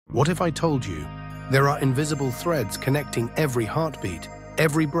What if I told you there are invisible threads connecting every heartbeat,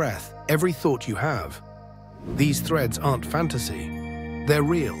 every breath, every thought you have? These threads aren't fantasy. They're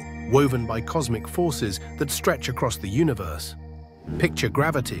real, woven by cosmic forces that stretch across the universe. Picture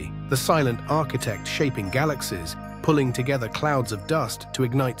gravity, the silent architect shaping galaxies, pulling together clouds of dust to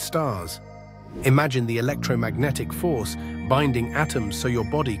ignite stars. Imagine the electromagnetic force binding atoms so your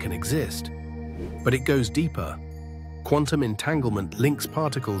body can exist. But it goes deeper. Quantum entanglement links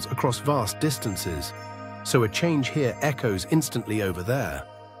particles across vast distances, so a change here echoes instantly over there.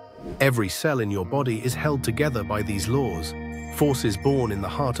 Every cell in your body is held together by these laws, forces born in the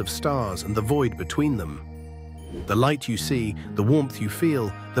heart of stars and the void between them. The light you see, the warmth you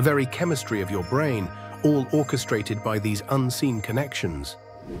feel, the very chemistry of your brain, all orchestrated by these unseen connections.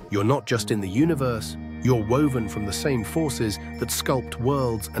 You're not just in the universe, you're woven from the same forces that sculpt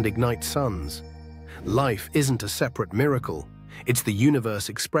worlds and ignite suns. Life isn't a separate miracle. It's the universe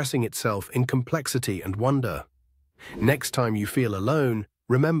expressing itself in complexity and wonder. Next time you feel alone,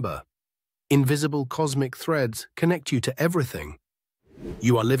 remember, invisible cosmic threads connect you to everything.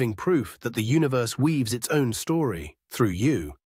 You are living proof that the universe weaves its own story through you.